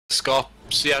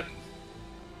scopes yet.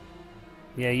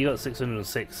 Yeah, you got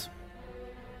 606.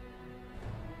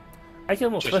 I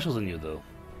get more specials than you, though.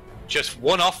 Just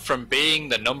one off from being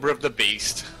the number of the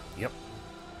beast. Yep.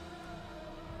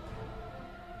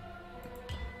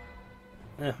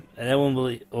 Yeah, and everyone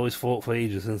really always thought for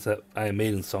ages since that Iron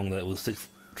Maiden song that it was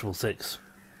 666.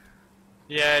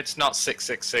 Yeah, it's not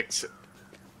 666.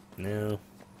 No.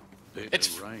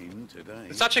 It's rain today.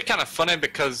 It's actually kind of funny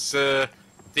because the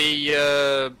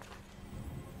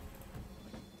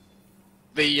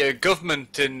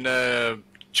government in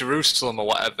Jerusalem or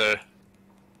whatever,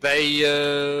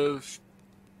 they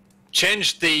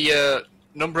changed the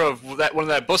number of one of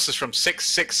their buses from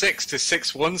 666 to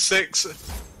 616.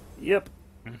 Yep.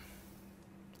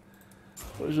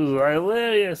 Which was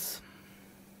hilarious.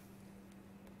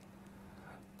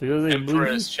 Because they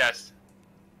Emperor's chest.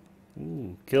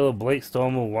 Ooh, kill a Blake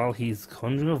Stormer while he's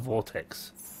conjuring a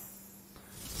vortex.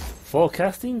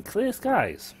 Forecasting clear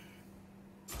skies.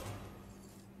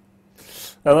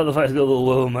 I like the fact it's got a little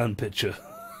Willow Man picture.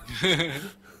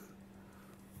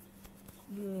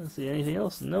 See anything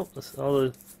else? Nope. That's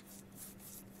all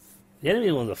the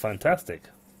enemy ones are fantastic.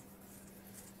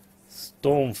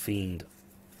 Storm Fiend.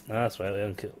 That's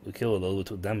right. We killed those. We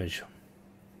took damage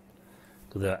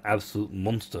because they're an absolute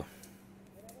monster.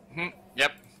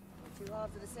 Yep. Two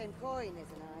halves of the same coin,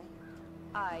 isn't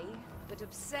I? Aye, but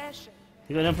obsession.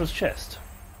 You got an Emperor's chest.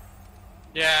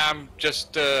 Yeah, I'm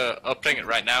just opening it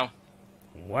right now.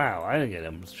 Wow, I didn't get an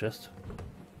Emperor's chest.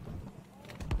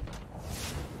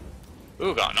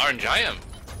 Ooh, got an orange item.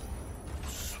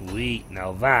 Sweet.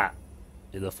 Now that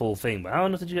is a full thing. But how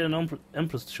on earth did you get an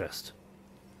Emperor's chest?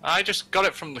 I just got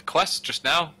it from the quest just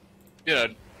now. You know,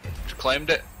 claimed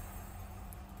it.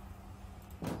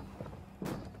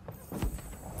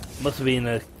 Must have been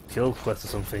a kill quest or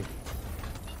something.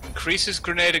 Increases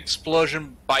grenade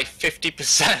explosion by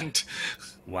 50%.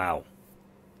 Wow.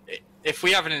 If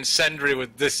we have an incendiary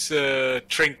with this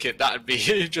trinket, that'd be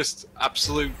just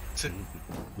absolute.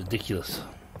 Ridiculous.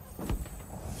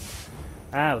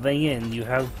 Ah, but then again, you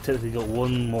have technically got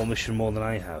one more mission more than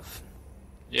I have.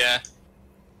 Yeah.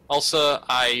 Also,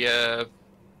 I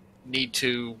need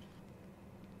to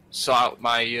sort out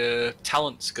my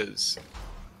talents, because...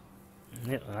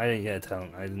 Yep, I didn't get a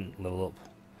talent. I didn't level up.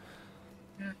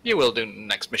 You will do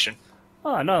next mission.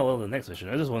 Oh, I know I will the next mission.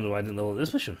 I just wonder why I didn't level up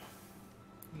this mission.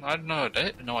 I don't know,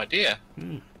 no idea.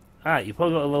 Ah, you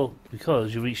probably got a level...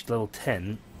 Because you reached level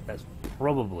 10, that's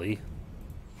probably...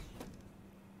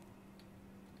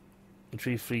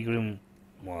 Retrieve 3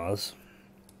 grimoires.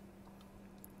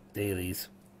 Dailies.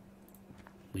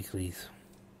 Weeklies.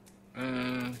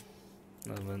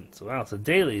 Events. Wow, so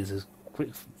dailies is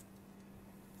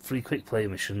free quick play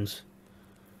missions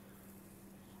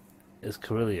is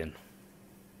Carillion.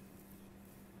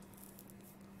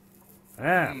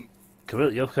 Ah,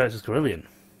 your character's Carillion.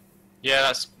 Yeah,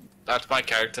 that's my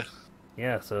character.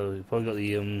 Yeah, so you probably got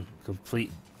the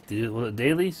complete. Was it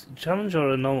dailies challenge or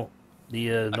a normal?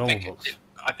 The normal books.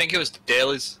 I think it was the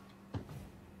dailies.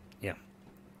 Yeah.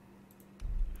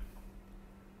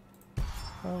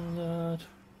 Oh god.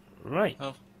 Right.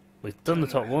 Oh. We've done the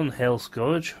top one, Hell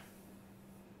Scourge,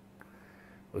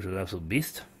 which was an absolute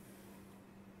beast.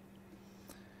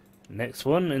 Next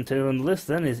one on the list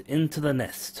then is Into the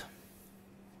Nest.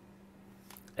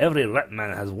 Every rat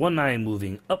man has one eye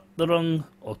moving up the rung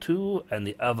or two and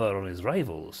the other on his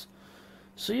rivals.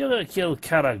 So you're gonna kill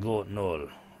Cara Goat Nol,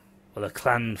 while the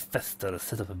clan fester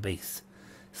set up a base.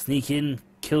 Sneak in,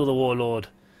 kill the warlord,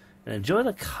 and enjoy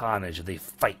the carnage as they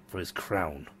fight for his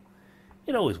crown.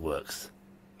 It always works.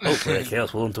 Hopefully the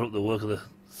chaos will interrupt the work of the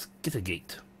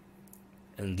Skittergate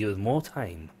and give us more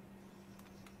time.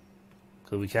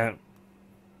 So we can't...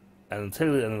 And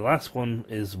the last one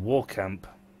is War Camp,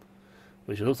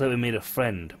 which it looks like we made a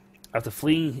friend. After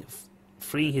freeing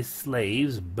his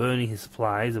slaves, burning his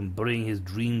supplies, and burying his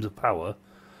dreams of power,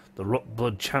 the Rock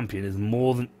Blood champion is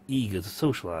more than eager to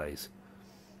socialize.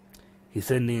 He's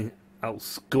sending out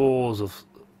scores of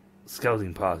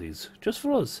scouting parties, just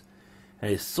for us,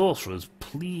 and his sorcerers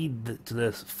plead to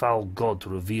their foul god to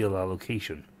reveal our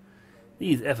location.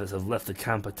 These efforts have left the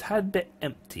camp a tad bit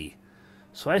empty,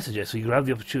 so I suggest we grab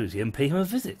the opportunity and pay him a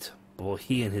visit, before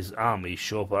he and his army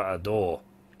show up at our door.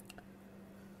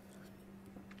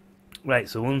 Right,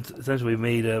 so essentially we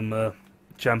made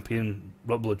champion,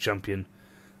 Rock Blood champion,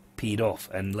 peed off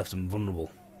and left him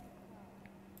vulnerable.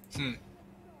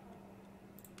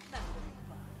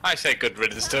 I say good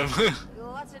riddance to him.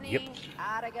 Gluttony, Yep.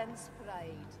 arrogance,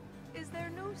 pride. Is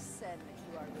there no sin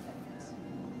you are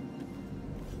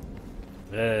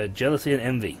without? Jealousy and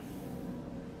envy.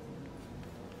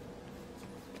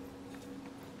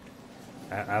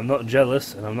 I'm not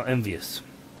jealous and I'm not envious.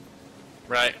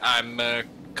 Right, I'm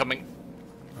coming.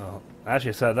 Oh, actually,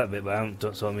 I said that bit, but I haven't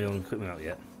sorted my own equipment out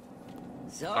yet.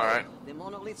 So, Alright. the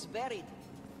monolith's buried.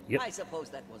 Yep. I suppose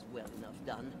that was well enough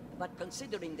done, but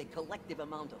considering the collective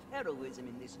amount of heroism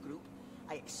in this group,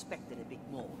 I expected a bit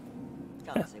more.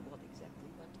 Can't say what exactly,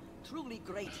 but truly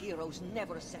great heroes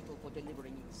never settle for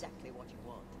delivering exactly what you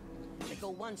want. They go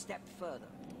one step further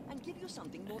and give you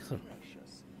something more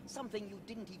precious, something you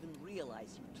didn't even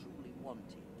realize you truly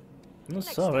wanted. I'm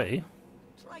Next sorry. time,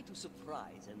 try to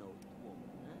surprise an old woman,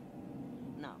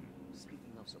 huh? Now,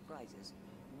 speaking of surprises,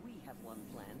 we have one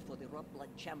planned for the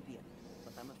Blood Champion,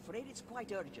 but I'm afraid it's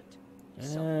quite urgent.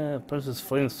 Princess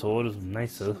Flame Sword is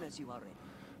nicer. Soon as you are ready.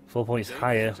 4 points Take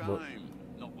higher, your but time.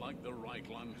 Not like the right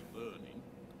land's burning.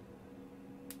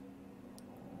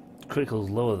 critical's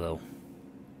lower though.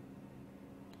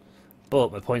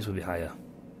 But my points would be higher.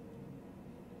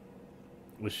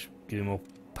 Which give me more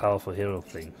powerful hero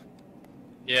thing.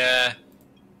 Yeah.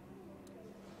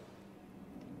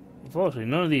 Unfortunately,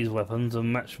 none of these weapons are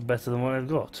much better than what I've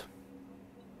got.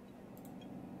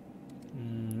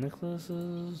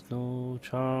 Necklaces, no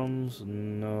charms,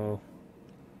 no.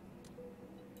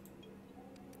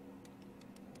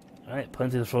 Alright,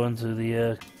 plenty to throw into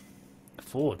the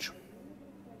forge.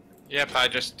 Yep, I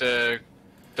just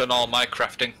done all my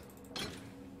crafting.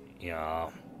 Yeah.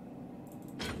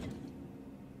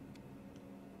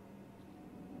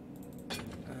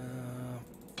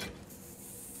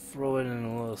 Throw in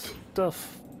a lot of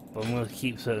stuff, but I'm going to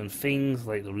keep certain things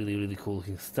like the really, really cool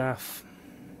looking staff.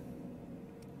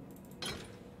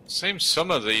 Seems some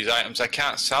of these items I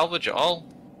can't salvage at all.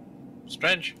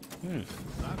 Strange. That's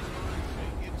right.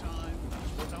 Take your time. That's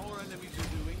what our enemies are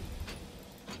doing.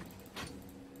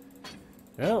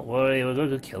 Don't worry, we're going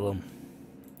to kill them.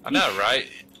 I know, right?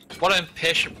 What an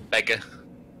impatient beggar.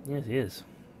 Yes, he is.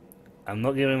 I'm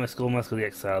not giving him a skull mask of the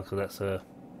exile because that's I'm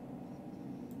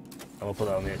gonna put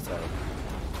that on the exile.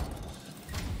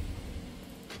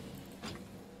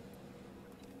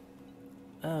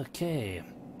 Okay,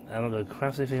 I'm not gonna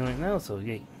craft anything right now, so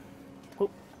yay.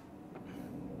 Whoop.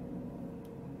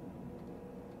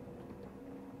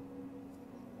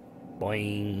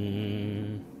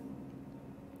 Boing.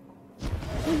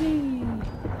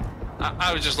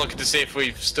 I was just looking to see if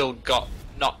we've still got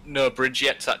no bridge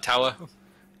yet to that tower.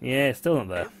 Yeah, it's still not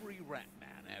there. Every rat man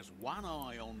has one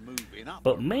eye on moving up.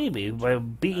 But maybe by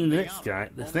beating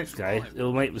this next guy,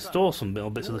 it'll make restore some little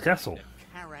bits of the castle.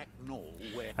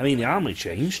 I mean, the army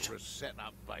changed. Set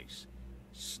up base,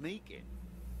 sneak in,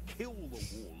 kill the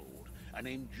warlord, and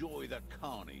enjoy the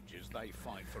carnage as they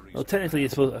fight for his. Well, technically,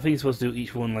 it's supposed, I think it's supposed to do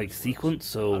each one like sequence.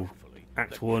 So,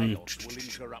 Act 1,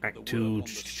 Act 2,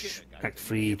 Act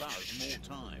 3.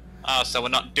 Ah, so we're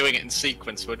not doing it in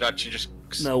sequence. We're actually just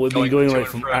No, we've been going to like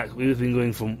and from fro. act. We've been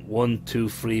going from 1, 2,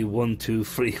 3, 1, 2,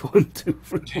 3, 1, 2,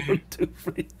 3, 1, 2,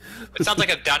 3. It sounds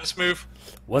like a dance move.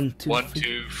 1, 2, 1,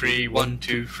 2, 3, 1,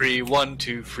 2, 3, 1,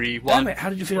 2, 3, 1. Damn it! How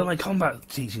did you feel on my combat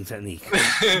teaching technique?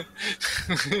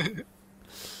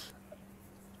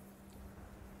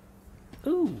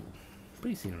 Ooh,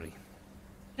 pretty scenery.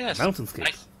 Yes.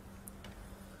 Mountainscape.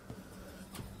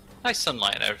 Nice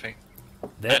sunlight and everything.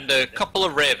 There, And a couple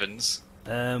of ravens.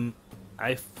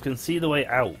 I can see the way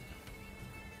out.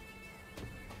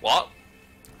 What?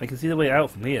 I can see the way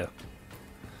out from here.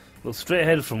 Look straight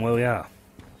ahead from where we are.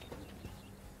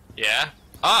 Yeah.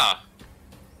 Ah.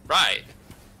 Right.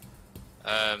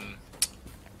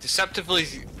 Deceptively.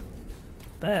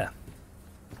 There.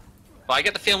 But I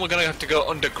get the feeling we're going to have to go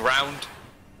underground.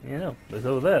 You know, it's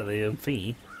over there, the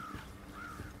thingy.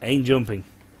 Ain't jumping.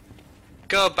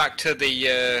 Go back to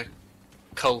the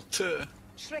cult.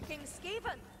 Tricking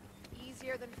Skaven.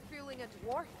 Easier than fooling a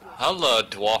dwarf. Hello,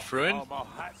 dwarf ruin. Oh, my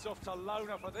hat's off to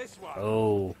Lona for this one.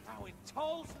 Oh. How in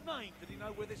Toll's name did he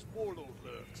know where this warlord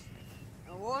lurks?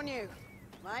 I warn you,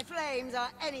 my flames are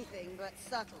anything but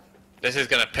subtle. This is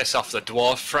going to piss off the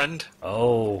dwarf friend.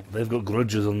 Oh, they've got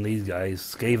grudges on these guys.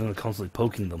 Skaven are constantly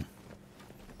poking them.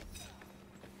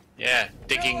 Yeah,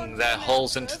 digging their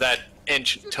holes into their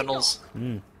ancient tunnels.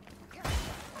 Hmm.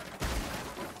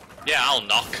 Yeah, I'll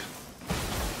knock.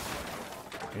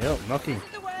 Yep, knocking.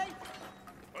 Either way,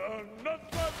 Another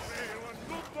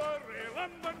rail,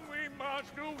 and then we march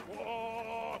to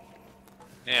war.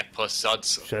 Yeah, plus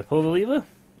sods. Should I pull the lever?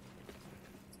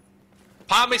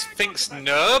 Part of me thinks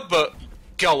no, but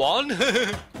go on.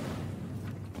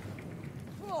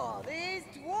 oh, these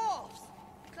dwarfs.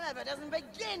 Clever doesn't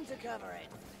begin to cover it.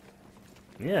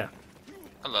 Yeah.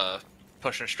 Hello,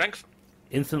 push and strength.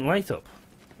 Instant light up.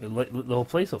 It'll light the whole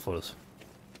place up for us.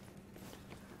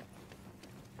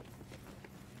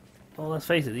 Well, let's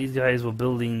face it, these guys were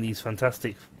building these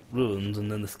fantastic ruins,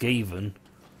 and then the Skaven,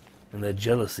 in their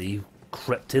jealousy,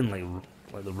 crept in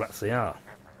like the rats they are.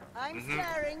 I'm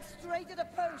staring straight at a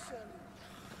potion.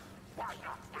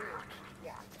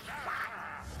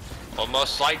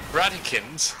 Almost like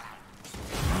Bradykins.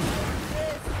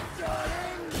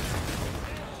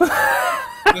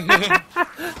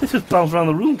 They just bounce around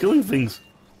the room killing things.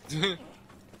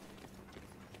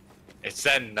 It's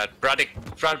then that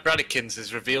Bradykins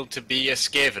is revealed to be a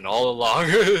Skaven all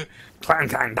along. Clang,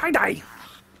 clang, die, die!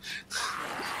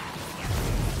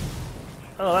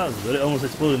 Oh, that was good. It almost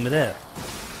exploded midair.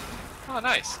 Oh,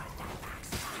 nice.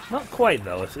 Not quite,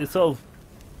 though. It's sort of...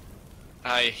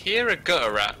 I hear a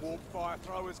gutter rat. Warp fire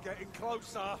thrower's getting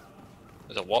closer.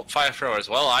 There's a warp fire thrower as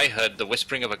well. I heard the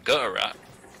whispering of a gutter rat.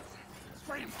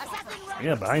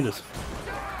 Yeah, behind us.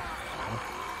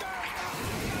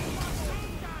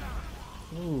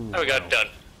 Ooh, There we go, done.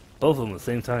 both of them at the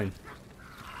same time.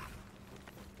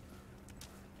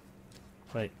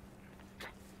 Right.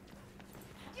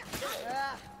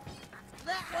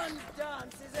 That one's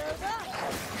dance is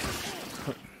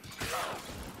over.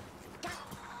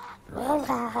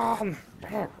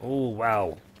 Oh,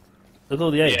 wow. Look at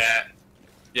all the eggs.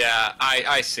 Yeah,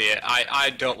 I see it. I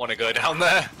don't want to go down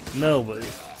there. No, but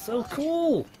it's so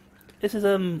cool. This is,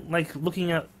 like,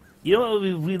 looking at... You know what would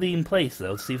be really in place,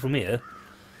 though, to see from here?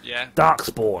 Yeah.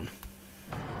 Darkspawn.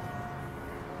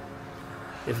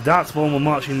 If Darkspawn were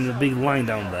marching in a big line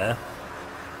down there...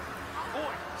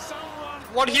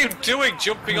 What are you doing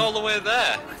jumping all the way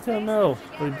there? I don't know,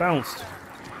 but he bounced.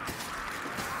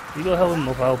 You go help him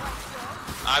up, Al.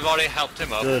 I've already helped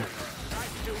him up. Good.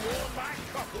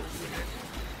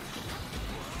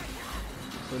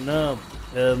 But no,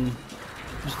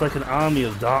 just like an army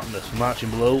of darkness marching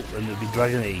below, and it'd be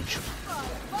Dragon Age.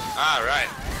 Ah, right.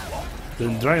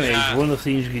 In Dragon Yeah. Age, one of the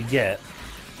things you could get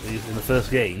in the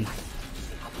first game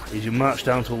is you march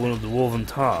down to one of the Dwarven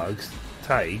tags,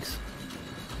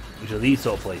 which are these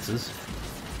sort of places,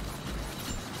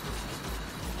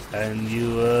 and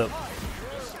you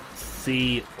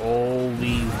see all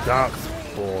these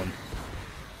Darkspawn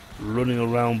running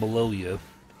around below you,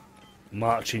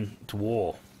 marching to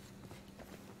war.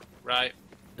 Right.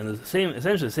 And it's the same,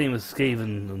 essentially the same as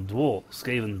Skaven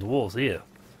dwarves here.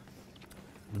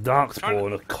 The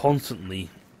Darkspawn are constantly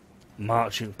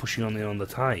marching, pushing on the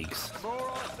tigers.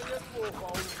 More ice to this warp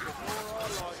hole, the more I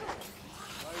like it.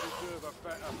 They deserve a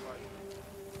better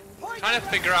fate. Trying to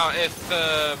figure out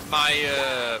if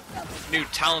my new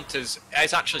talent is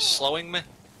actually slowing me.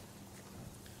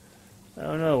 I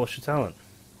don't know, what's your talent?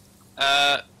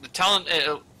 The talent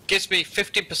it gives me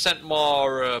 15%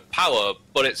 more power,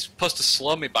 but it's supposed to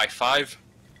slow me by 5.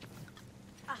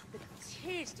 Ah, the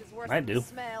taste is worse Might than do. the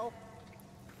smell.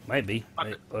 Might be.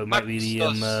 Might- Or it might be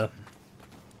the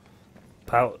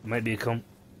power. Might be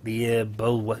the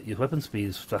bow. Your weapon speed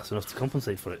is fast enough to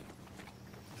compensate for it.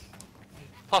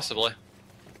 Possibly.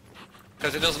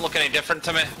 Because it doesn't look any different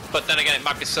to me, but then again it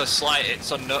might be so slight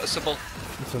it's unnoticeable.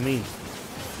 That's what I mean.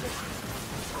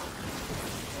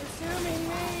 Consuming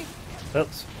me.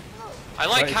 Oops. I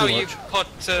like Right, how too you much. put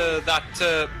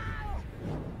that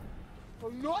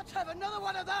Will not have another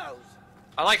one of those.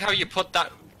 I like how you put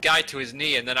that guy to his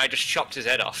knee and then I just chopped his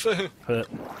head off. But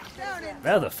Down in.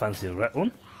 there's a fancy rat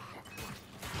one.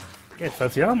 Get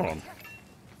fancy armor on.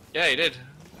 Yeah, he did.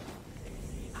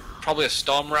 Probably a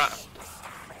storm rat.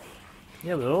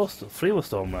 Yeah, but all 3 were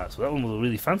storm rats. So that one was a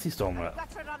really fancy storm rat.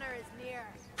 Gutter runner is near.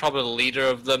 Probably the leader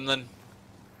of them then.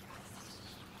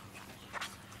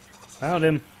 Found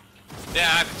him. Yeah,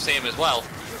 I can see him as well.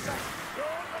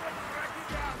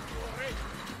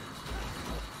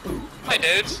 Hey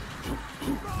dudes.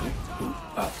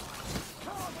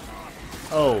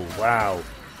 Oh wow.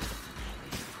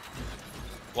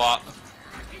 What?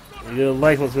 You're gonna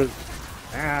like what's good.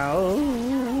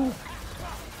 Ow.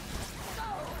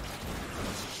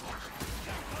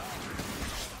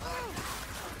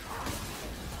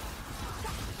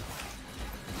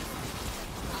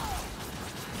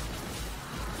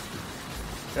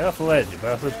 Get off the ledge, you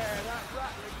bastard.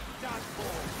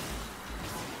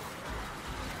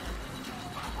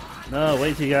 No,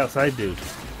 wait till you get outside, dude.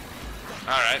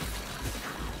 Alright.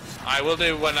 I will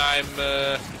do when I'm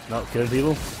Not killing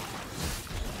people.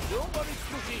 Nobody's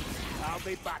cookie. I'll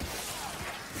be back.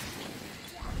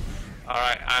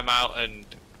 alright, I'm out and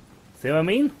See what I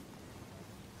mean?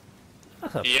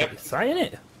 That's a Yep. pretty sight,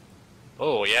 innit?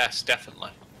 oh yes, definitely.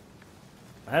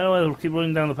 I don't know whether to keep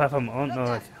running down the path I'm on. No,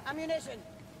 like, Ammunition.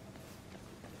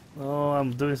 oh,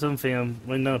 I'm doing something. I'm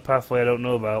running down a pathway I don't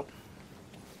know about.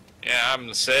 Yeah, I'm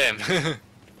the same.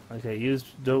 Okay, you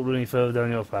don't run any further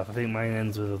down your path. I think mine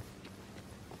ends with a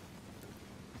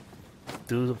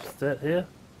do upstairs here.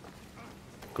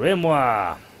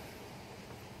 Grimoire!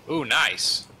 Ooh,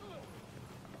 nice.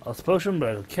 Lost potion, but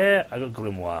I don't care. I got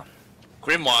Grimoire.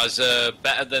 Grimoire's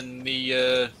better than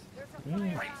the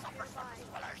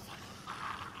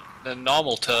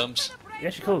normal terms. You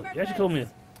actually call me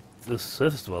the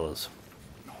surface dwellers.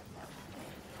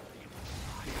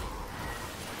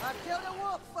 I killed a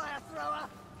wolf, fire thrower.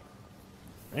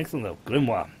 Excellent though.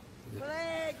 Grimoire.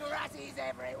 Plague ratties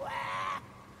everywhere.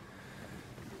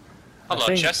 Hello,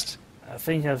 think- chest. I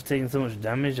think I've taken so much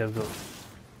damage, I've got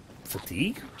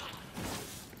fatigue.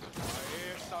 I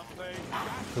hear something.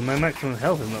 But my maximum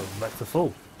health is not back to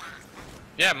full.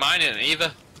 Yeah, mine isn't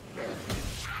either.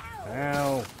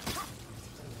 Ow.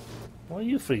 Why are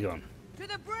you free gone? To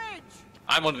the bridge.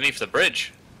 I'm underneath the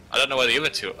bridge. I don't know where the other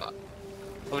two are.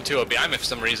 The other two are behind me for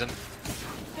some reason.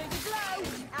 Take it slow.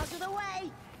 Out of the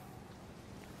way.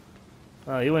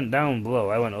 Oh, you went down below,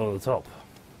 I went over the top.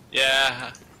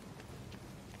 Yeah.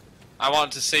 I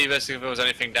wanted to see basically if there was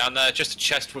anything down there. Just a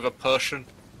chest with a potion.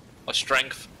 Or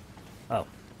strength. Oh.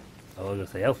 I was going to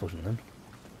say health potion then.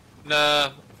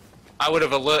 No. I would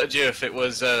have alerted you if it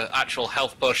was actual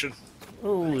health potion.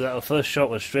 Oh, that first shot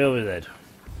was straight over his head.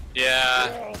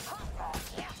 Yeah.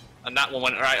 And that one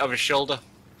went right over his shoulder.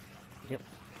 Yep.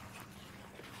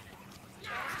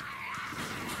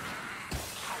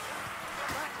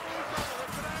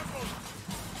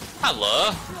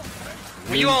 Hello.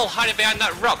 Were you all hiding behind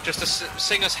that rock just to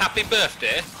sing us happy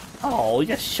birthday? Oh,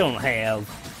 you shouldn't have.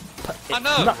 I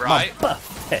know, It's not right? my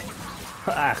birthday.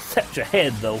 I accept your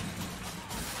head, though.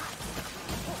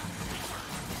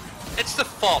 It's the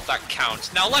thought that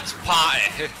counts. Now let's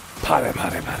party. Party,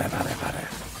 party, party, party, party.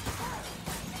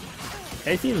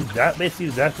 It seems that basically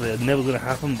exactly never going to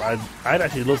happen, but I'd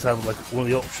actually love to have like one of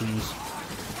the options,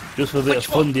 just for a bit Which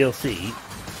of fun one? DLC.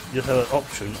 Just have an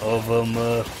option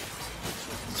of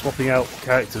swapping out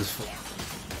characters,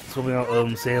 swapping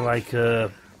out say like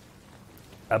a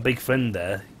big friend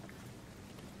there,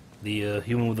 the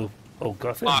human with the I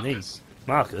forget his name, Marcus.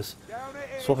 Marcus. Down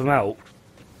it is. Swap him out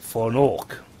for an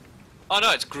orc, Oh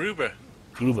no, it's Gruber.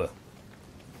 Gruber.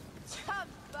 Tough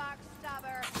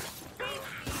backstabber.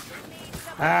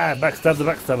 Ah, backstab the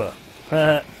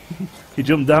backstabber. He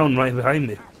jumped down right behind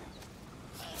me.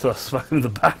 So I smacked him in the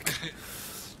back.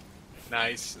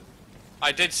 Nice.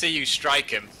 I did see you strike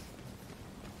him.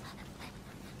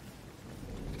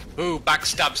 Who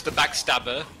backstabs the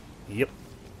backstabber? Yep.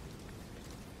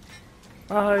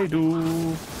 I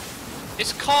do.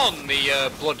 Is Korn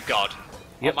the blood god?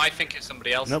 Yep. Or am I thinking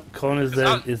somebody else? Nope, Korn is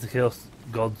that- the chaos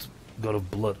god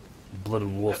of blood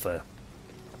and warfare.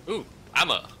 Ooh,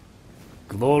 ammo.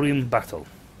 Glory in battle.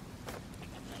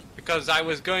 Because I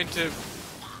was going to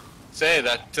say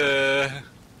that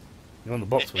You're on the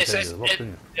box with it's, the box, didn't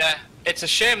you? yeah, it's a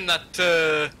shame that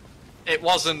it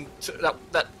wasn't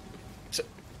that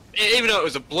even though it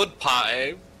was a blood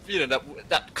party, you know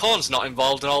that Korn's not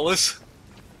involved in all this.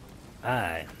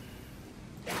 Aye.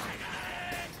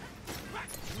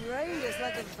 Raid is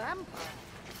like a vampire.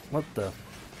 What the?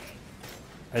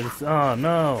 Oh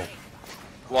no!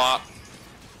 What?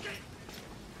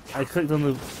 I clicked on the.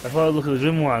 I thought I'd look at the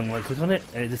grimoire and like click on it,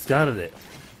 and it discarded it.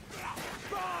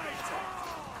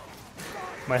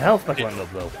 My health back went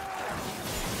up though.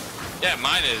 Yeah,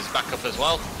 mine is back up as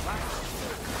well.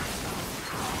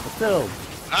 But still,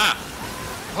 Ah!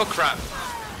 Oh crap.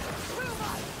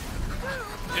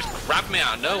 You just grabbed me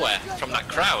out of nowhere from that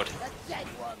crowd. A dead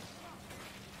one.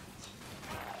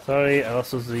 sorry, I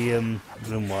lost us the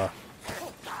grimoire.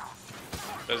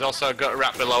 There's also a gut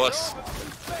rat below us.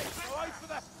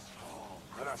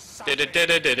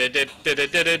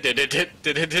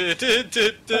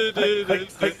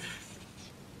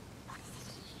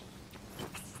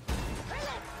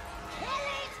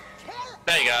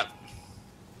 There you go.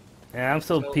 Yeah, I'm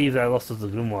still peeved that I lost us the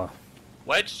grimoire.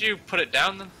 Where did you put it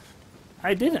down then?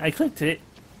 I didn't. I clicked it.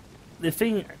 The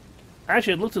thing,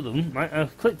 actually, I looked at them. I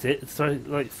clicked it, so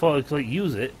I thought I could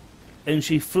use it, and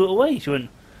she threw it away. She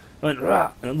went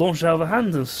rah, and it launched out of her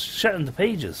hands and shattered into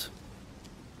pages.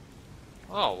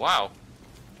 Oh wow.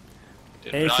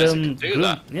 Didn't It's, realize it could do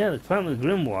that. Yeah, apparently the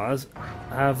grimoires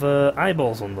have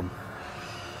eyeballs on them.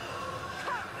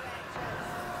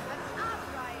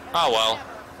 Oh well.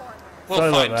 We'll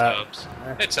Sorry find about terms.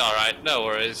 It's alright, no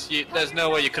worries. There's no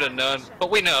way you could have known, but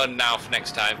we know now for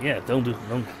next time. Yeah, don't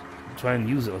try and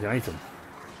use it like an item.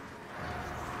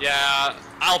 Yeah,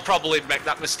 I'll probably make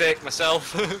that mistake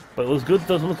myself. But it was good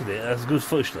though to look at it. That's good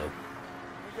footage though.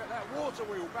 We get that water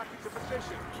wheel back into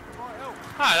position. It might help.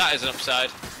 Ah, that is an upside.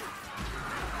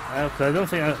 Cause I don't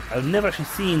think I've never actually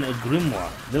seen a grimoire.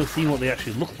 Never seen what they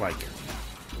actually look like.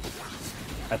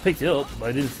 I picked it up, but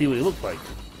I didn't see what it looked like.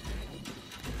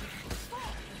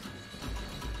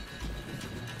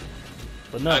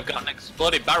 But no. I've got an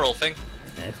exploded barrel thing.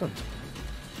 Excellent.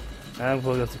 I'm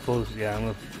going to have to pull. Yeah, I'm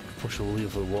going to push the lever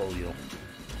for the water wheel.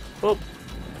 Oh!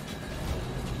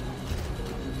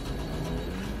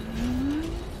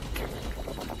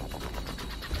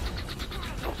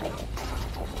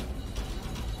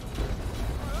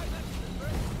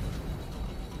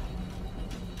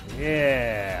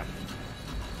 Yeah!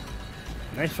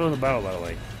 Nice throw of the barrel, by the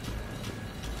way.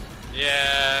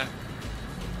 Yeah.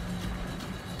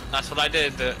 That's what I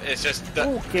did. It's just that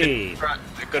Okay.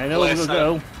 a good I know where place. we gotta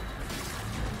go.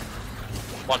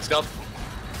 What's go?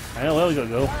 I know where we gotta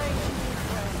go.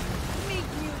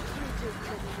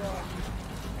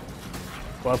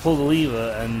 Well, I pulled the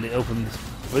lever and it opened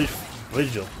this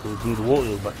bridge up to move the water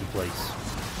wheels back in place.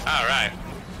 All right.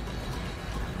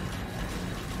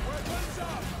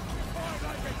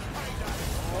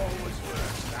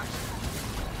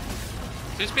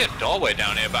 Seems to be a doorway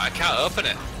down here, but I can't open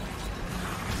it.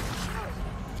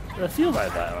 I feel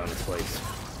like that around this place.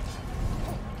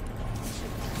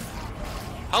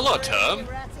 Hello, Term.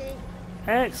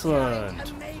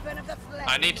 Excellent.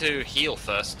 I need to heal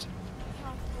first.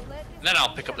 And then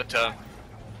I'll pick up the Term.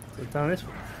 So down this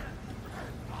way.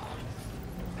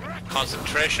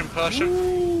 Concentration potion.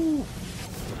 Ooh.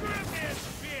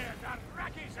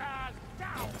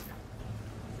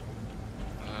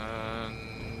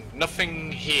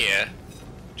 Nothing here.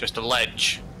 Just a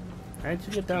ledge. How'd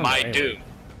you get down My there? doom.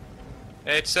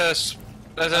 It's a.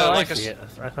 There's a Oh, like I a. see it.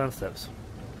 I found steps.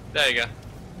 There you go.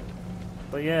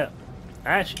 But yeah,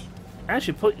 actually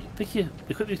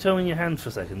equip your toe in your hand for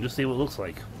a second, just see what it looks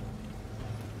like.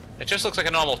 It just looks like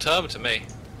a normal term to me.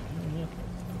 Yeah.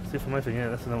 See for my thing, yeah,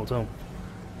 that's a normal tome.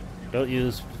 Don't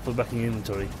use, put back in your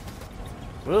inventory.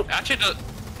 Whoop. It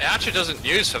actually doesn't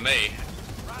use for me.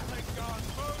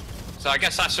 So I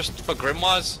guess that's just for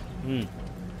grimoires. Hmm.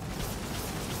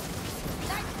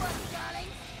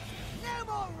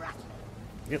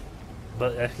 Yep.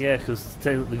 But yeah, because the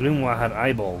grimoire had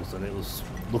eyeballs and it was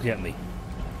looking at me.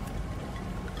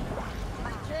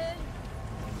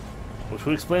 Which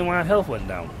would explain why our health went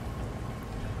down.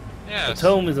 Yes. The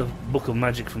tome is a book of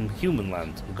magic from human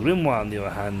land. The grimoire, on the other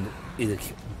hand, is a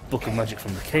book of magic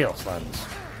from the Chaos lands.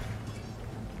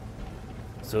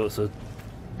 So it's a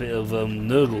bit of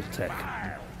Nurgle tech.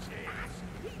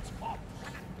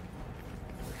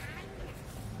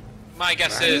 My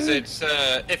guess is it's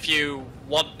if you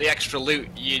want the extra loot,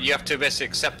 you have to basically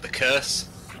accept the curse.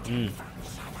 Mm.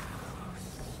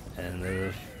 And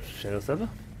the Shadow Sever?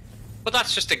 But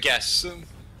that's just a guess.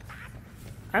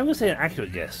 I'm gonna say an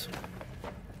accurate guess.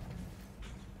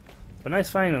 But nice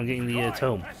find on getting the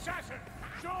tome.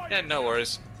 Yeah, no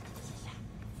worries.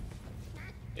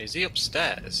 Is he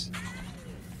upstairs?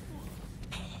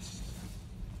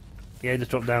 Yeah,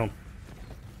 just drop down.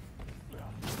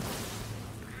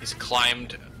 He's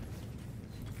climbed.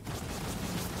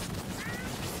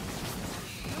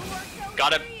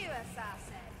 Got him.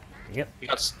 Yep. He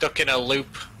got stuck in a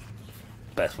loop.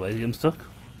 Best way to get him stuck.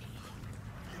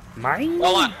 Mine?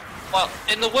 Well,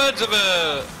 in the words of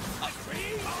a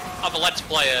Let's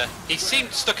Player, he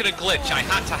seemed stuck in a glitch. I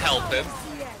had to help him.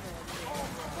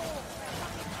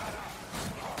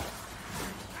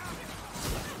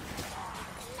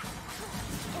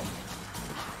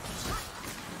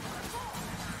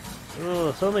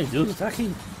 Oh, so many dudes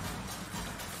attacking.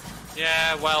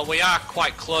 Yeah, well, we are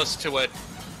quite close to a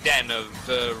den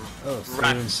of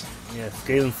rats. Yeah,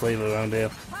 scaling flavor around here.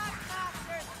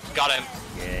 Got him.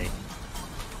 Yay.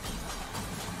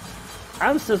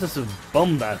 I'm still just a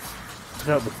bum that took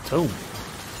out the tome.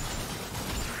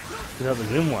 Took out the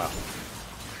grimoire.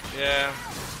 Yeah,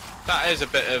 that is a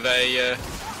bit of a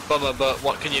bummer, but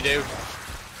what can you do?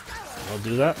 I'll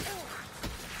do that.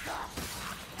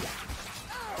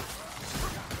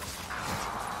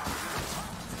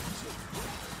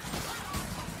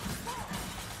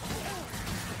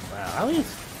 Wow, I mean,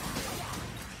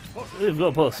 we've got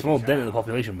to put a small dent in the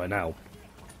population by now.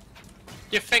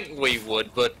 You think we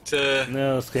would, but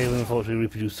No, scaling unfortunately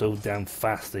reproduce so damn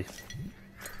fast.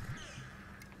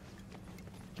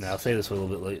 Now I'll say this for a little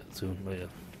bit later.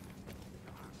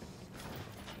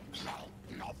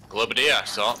 Globadier,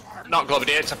 so not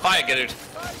Globadier, it's a fire dude.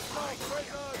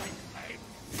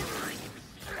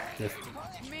 Yes.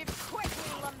 Move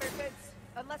quickly, lumberjacks,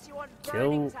 unless you want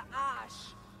Kill. burning to ash.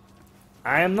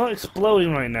 I am not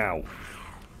exploding right now.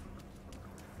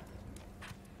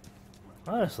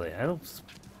 Honestly, I don't.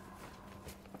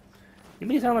 You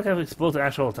make it sound like I've exploded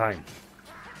ash all the time.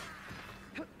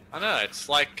 I know, it's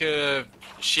like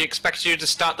she expects you to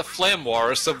start the flame war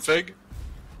or something.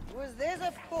 Was this a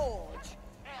the forge.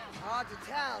 Hard to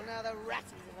tell now the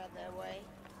ratties have had their way.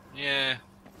 Yeah,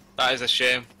 that is a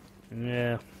shame.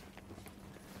 Yeah.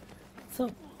 So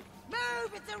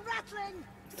Move! It's a rattling!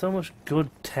 so much good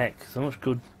tech, so much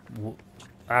good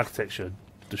architecture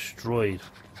destroyed.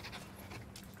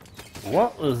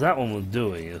 What was that one was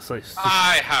doing? It's like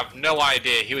I have no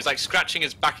idea. He was like scratching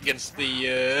his back against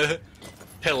the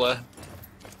pillar.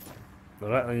 the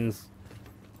rattlings.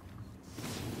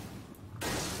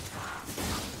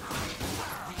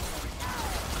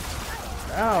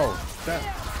 Ow! That.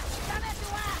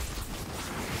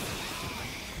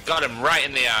 Got him right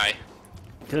in the eye.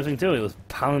 The other thing too, it was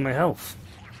pounding my health.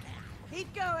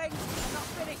 Keep going! I'm not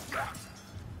finished yet!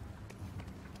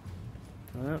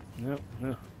 No.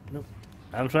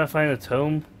 I'm trying to find a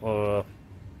tome or a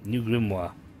new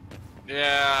grimoire.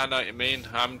 Yeah, I know what you mean.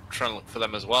 I'm trying to look for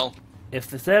them as well.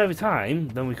 If it's there every time,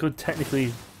 then we could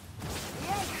technically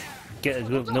get a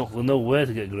we'll know where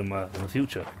to get a grimoire in the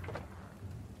future.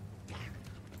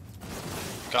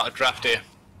 Got a draft here.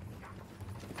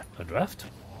 A draft?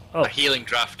 Oh, A healing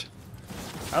draft.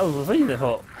 I was thinking. I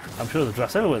thought I'm sure the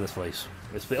draft's everywhere in this place.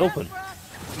 It's a bit open.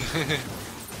 Stand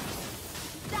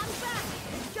back!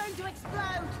 It's going to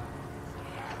explode!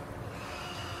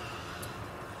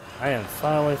 I am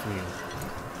far away from you.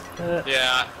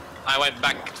 Yeah, I went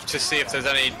back to see if there's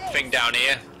anything down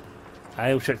here.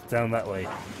 I'll check down that way.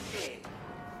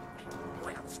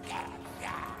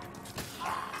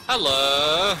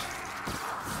 Hello.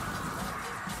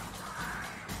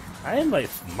 I am like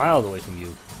miles away from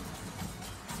you.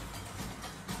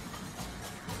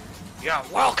 Yeah,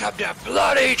 welcome to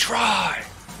Bloody Try.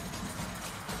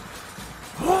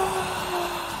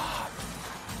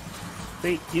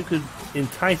 See, you could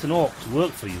entice an orc to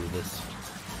work for you with this.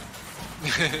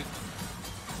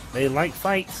 They like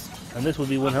fights, and this would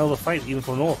be one hell of a fight even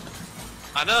for an orc.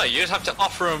 I know. You just have to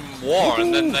offer them war,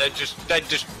 and then they'd just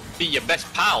be your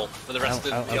best pal for the rest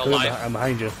of your life. I'm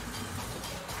behind you.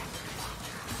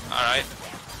 All right.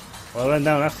 Well, I ran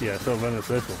down after you. I still ran in a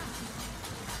circle.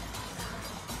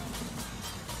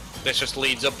 This just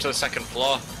leads up to the second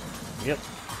floor. Yep,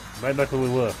 right back where we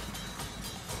were.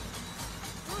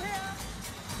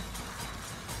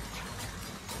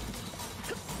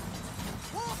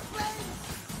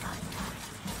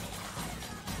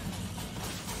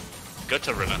 Good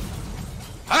to runner.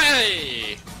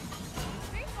 Hey!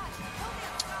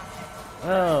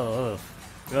 Oh,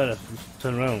 gotta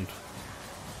turn around.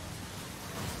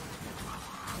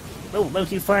 No, let me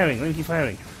keep firing. Let me keep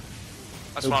firing.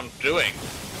 That's what I'm doing.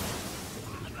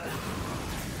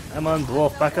 Come on,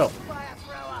 dwarf, back up.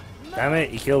 Damn it,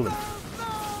 he killed him.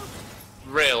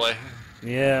 Really?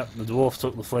 Yeah, the dwarf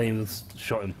took the flames and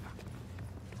shot him.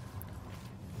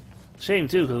 Shame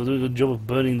too, because they were doing a good job of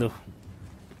burning the,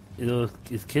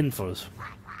 his kin for us.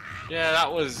 Yeah,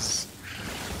 that would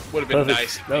have been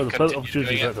nice. That was a perfect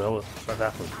opportunity doing for that to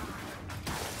happen.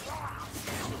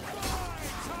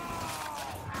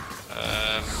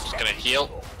 Just gonna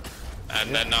heal,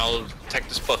 and then I'll take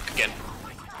this book again.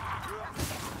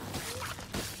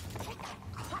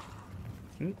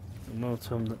 No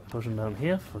potion down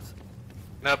here.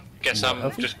 Nope. Guess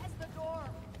I'm just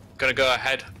gonna go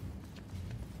ahead.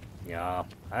 Yeah,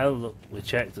 we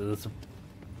checked. There's a.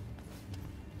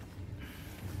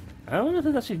 I don't know if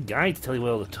there's actually a guide to tell you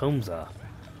where all the tomes are.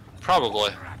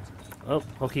 Probably. Oh,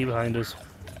 hockey behind us.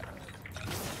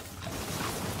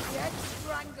 Dead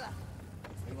strangler!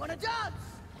 See what it does!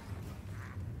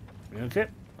 Okay.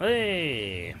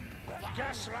 Hey!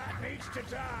 Gas rat needs to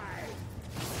die.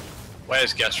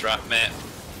 Where's Guest Rat, mate?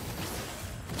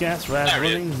 Gas rat There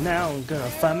he running now, gonna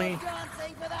find me.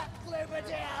 Dancing for that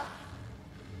globadier!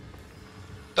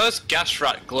 Those Gas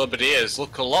Rat globadiers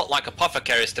look a lot like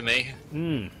apothecaries to me.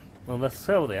 Well, that's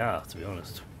how they are, to be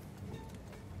honest.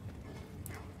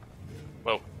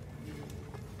 Whoa.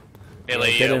 Yeah,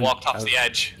 Nearly dead end. walked off the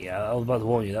edge. Yeah, I was about to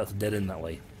warn you, that's a dead end that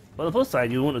way. But on the plus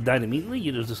side, you wouldn't have died immediately,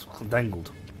 you'd have just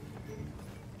dangled.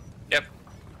 Yep.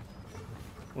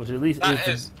 Which at least That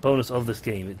is the bonus of this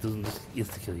game, it doesn't just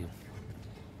insta-kill you.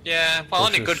 Yeah, well,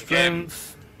 any Extra good game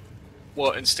strength.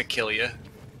 won't insta-kill you.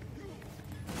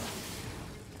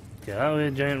 Get out of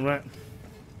here, giant rat.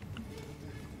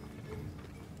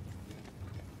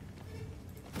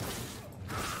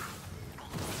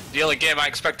 The only game I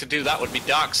expect to do that would be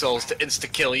Dark Souls to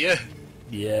insta-kill you.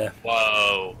 Yeah.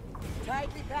 Whoa.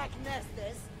 Tightly packed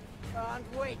nesters. Can't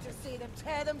wait to see them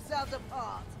tear themselves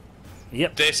apart.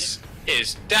 Yep. This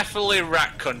is definitely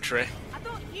rat country. I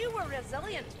thought you were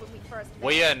resilient when we first met.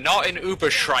 We are not in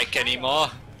Ubershrike anymore.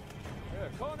 Yeah,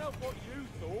 can't help what you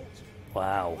thought.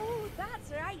 Wow. Oh,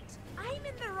 that's right. I'm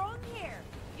in the wrong here.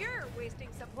 You're wasting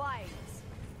supplies.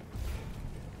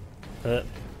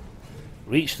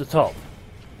 Reach the top.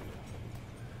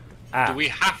 Ah, Do we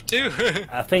have to?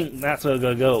 I think that's where we're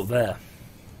going to go up there.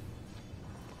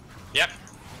 Yep.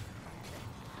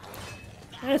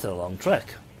 It's a long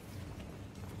trek.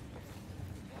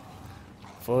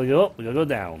 Before we go up, we're going to go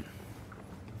down.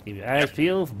 Keep your eyes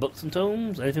peeled for books and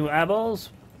tomes, anything with eyeballs.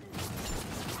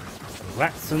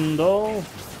 Rats and all.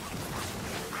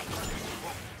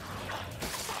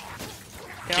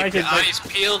 Keep your eyes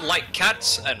peeled like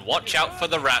cats and watch out for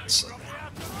the rats.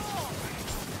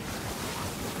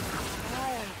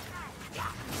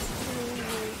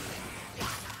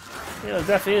 Yeah, the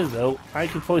definitely is though. I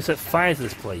could probably set fire to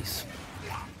this place.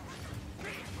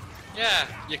 Yeah,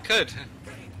 you could.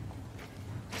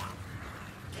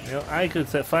 You know, I could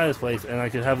set fire to this place and I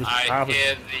could have this I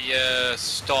hear the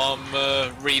Storm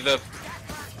Reaver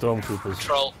stormtroopers.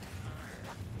 troll.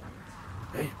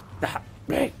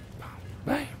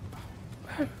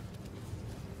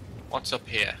 What's up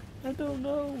here? I don't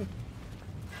know.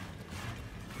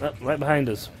 Oh, right behind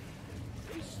us.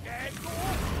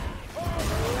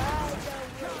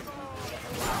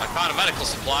 I found a medical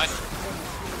supply.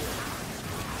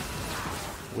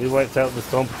 We wiped out the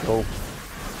storm patrol.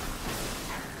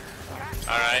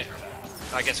 Alright.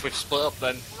 I guess we've split up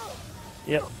then.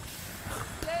 Yep.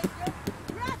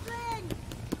 Rattling!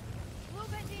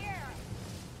 Move it here!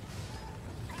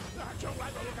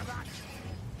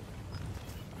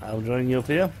 I'll join you up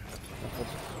here.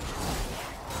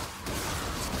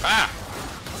 Ah!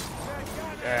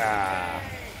 Yeah.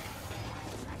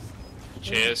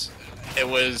 Cheers. It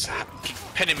was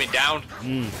pinning me down.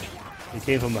 It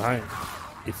came from behind.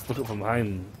 It stuck up from behind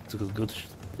and took a good.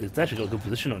 It's actually got a good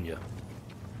position on you.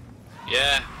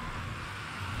 Yeah.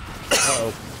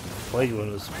 Uh-oh. Plague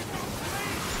runners.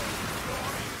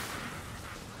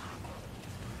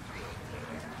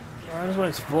 I just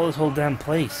want to explore this whole damn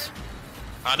place.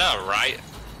 I know, right?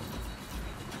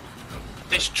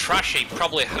 This trash heap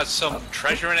probably has some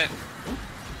treasure in it.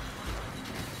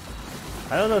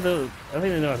 I don't know if I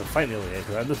think they know how to fight me over here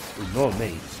because I just ignored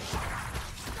me.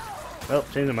 Well,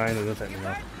 change their mind and they'll take me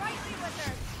now.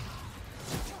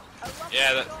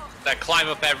 Yeah, they climb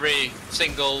up every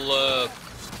single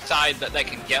side that they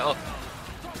can get up.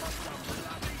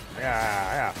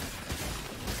 Yeah.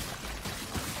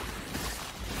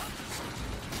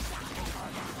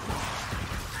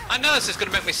 I know this is going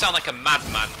to make me sound like a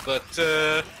madman, but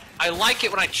I like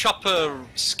it when I chop a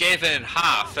Skaven in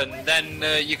half and then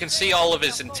you can see all of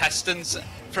his intestines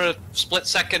for a split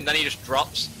second, then he just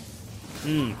drops.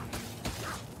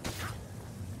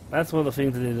 That's one of the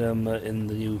things they did in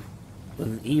the new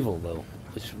Resident Evil, though,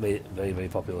 which made it very, very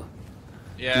popular.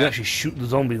 Yeah. You actually shoot the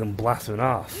zombies and blast them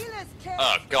off.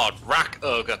 Oh god, rack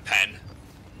ogre pen.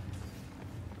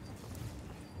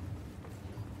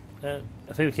 I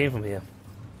think it came from here.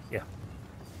 Yeah.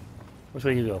 Which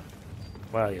way you go?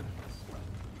 Where are you?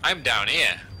 I'm down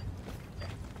here.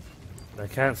 I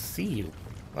can't see you.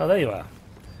 Oh, there you are.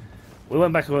 We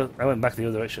went back. I went back the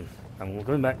other direction. And we're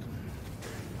going back.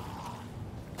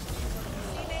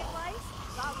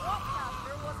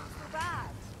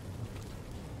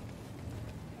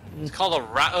 It's called a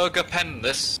rat ogre pen,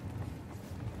 this.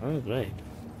 Oh, great.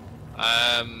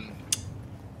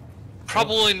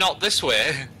 Probably not this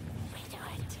way.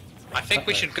 I think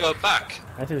we should go back.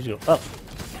 I think we should go up.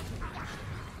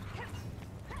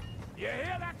 You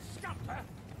hear that, scamper?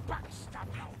 Backstab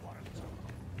no warrant.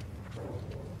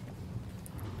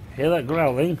 Hear that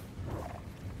growling?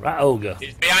 Rat ogre.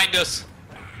 He's behind us.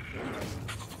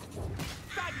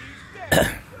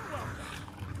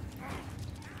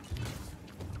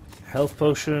 Health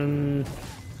potion.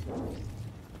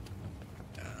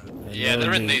 Yeah,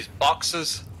 they're in these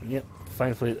boxes. Yep.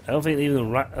 Thankfully, I don't think even the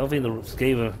rat. I don't think the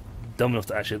Skaven are dumb enough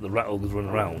to actually let the rat ogres run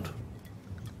around.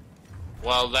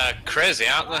 Well, they're crazy,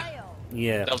 aren't they?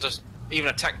 Yeah. They'll just even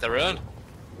attack their own.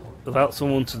 Without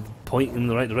someone to point in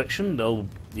the right direction, they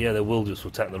will just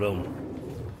attack their own.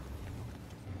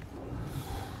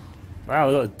 Wow,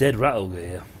 we got a dead rat ogre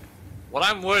here. What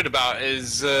I'm worried about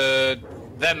is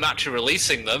them actually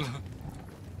releasing them.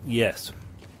 Yes.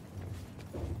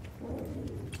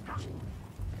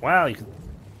 Wow, you can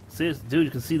see this, dude.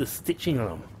 You can see the stitching on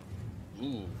them.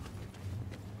 Ooh.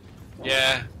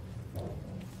 Yeah.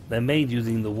 They're made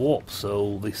using the warp,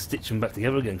 so they stitch them back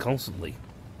together again constantly.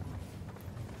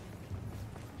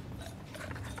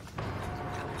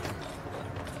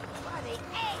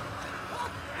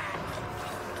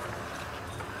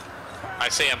 I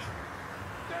see him.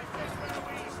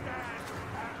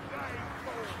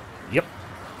 Yep.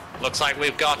 Looks like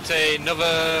we've got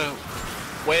another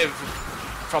wave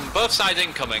from both sides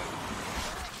incoming.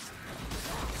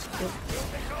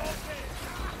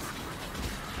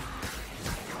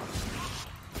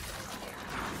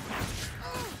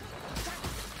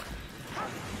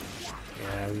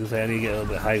 was gonna say I need to get a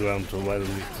little bit high ground to rather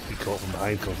than be caught from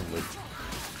behind constantly.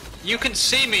 You can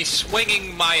see me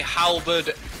swinging my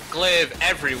halberd glaive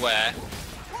everywhere,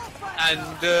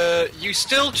 and you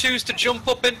still choose to jump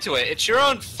up into it. It's your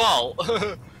own fault.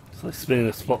 It's like spinning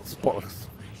a spotless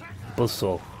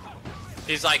buzzsaw.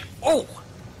 He's like, oh,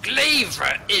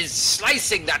 Glaver is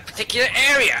slicing that particular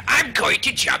area. I'm going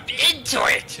to jump into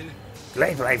it.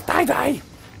 Glaive, die!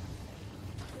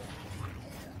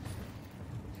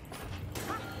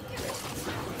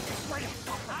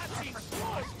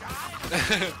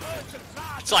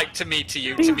 It's like to me to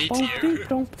you, Bing, to me to bong, you. Bing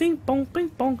bong, bing bong, bing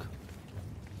bong.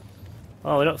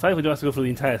 Oh, we don't. Thankfully, we don't have to go through the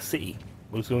entire city.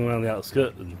 We're just going around the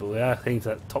outskirts, but we are heading to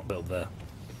that top belt there.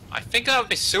 I think that would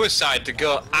be suicide to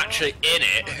go actually in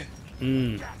it.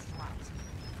 Hmm.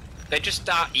 They just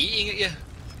start eating at you.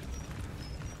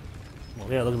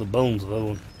 Well, yeah, look at the bones of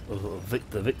everyone,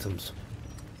 the victims.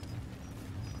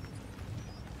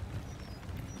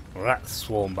 Rats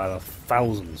swarm by the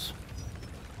thousands.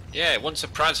 Yeah, it wouldn't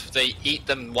surprise if they eat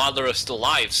them while they're still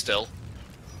alive still.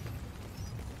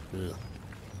 Ugh.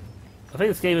 I think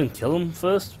this game can kill them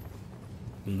first,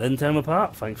 and then tear them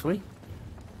apart, thankfully.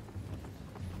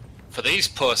 For these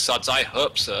poor sods, I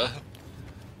hope so.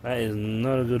 That is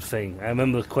not a good thing. I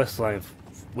remember the quest line.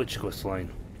 Which quest line?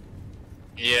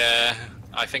 Yeah,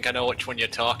 I think I know which one you're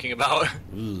talking about.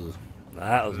 Ugh.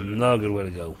 That was not a good way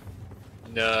to go.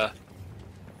 No.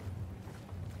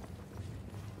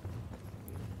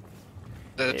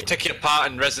 The particular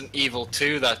part in Resident Evil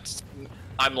 2 that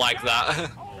I'm like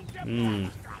that. Hmm.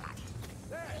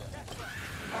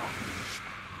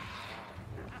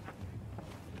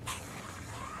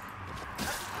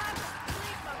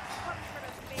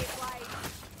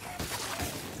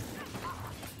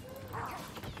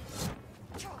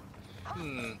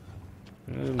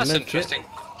 That's interesting.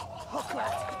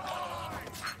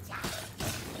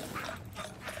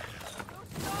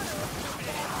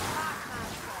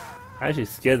 I actually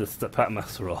scared the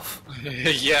Packmaster off.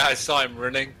 Yeah, I saw him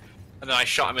running, and then I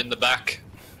shot him in the back.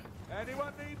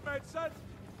 Anyone need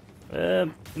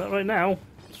medicine? Not right now.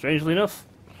 Strangely enough.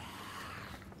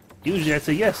 Usually I'd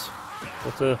say yes,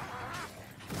 but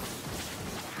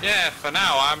Yeah, for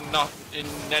now, I'm not in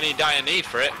any dire need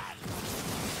for it.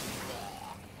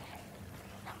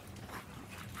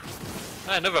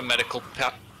 Another medical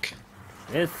pack.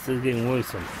 it's getting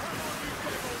worrisome.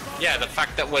 Yeah, the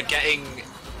fact that we're getting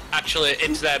actually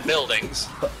into their buildings.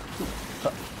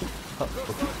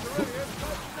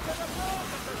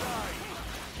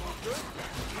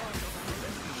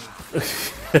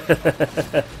 Looks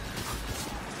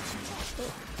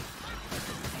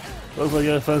like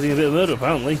you're fancying a bit of murder,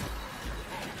 apparently.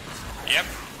 Yep.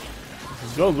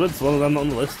 It's all good, so long as I'm not on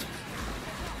the list.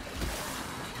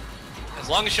 As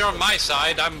long as you're on my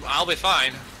side, I'll be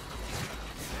fine.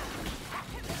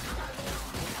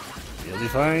 You'll be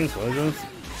fine, so I don't.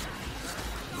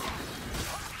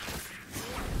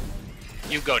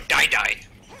 You go die.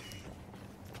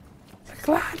 The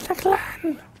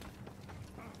clan!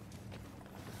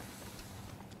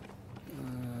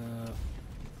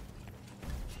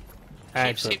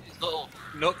 Keep seeing these little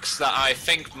nooks that I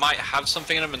think might have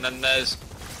something in them, and then there's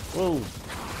Whoa.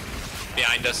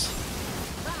 behind us.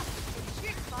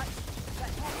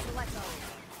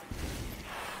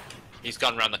 He's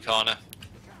gone round the corner.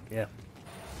 Yeah.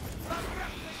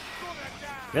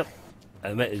 Yep.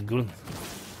 I met a gun.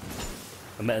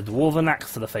 I met a dwarven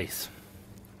axe to the face.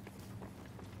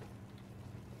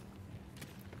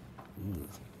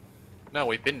 No,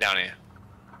 we've been down here.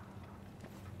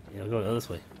 Yeah, we're going this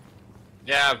way.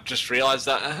 Yeah, I've just realised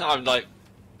that. I'm like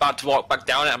about to walk back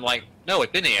down it. I'm like, no,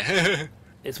 we've been here.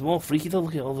 It's more freaky to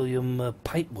look at all the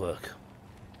pipe work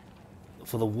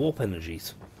for the warp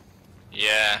energies.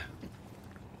 Yeah.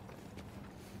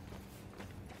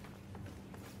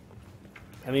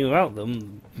 I mean, without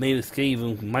them, maybe this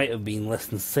game might have been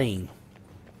less insane.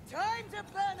 Time to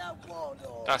burn a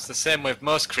warlord. That's the same with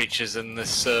most creatures in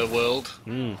this world.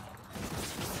 Hmm.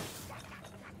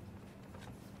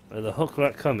 With the hook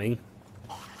rat coming.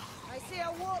 I see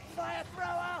a warp fire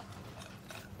thrower.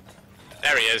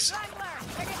 There he is. Wrangler,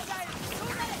 take it down.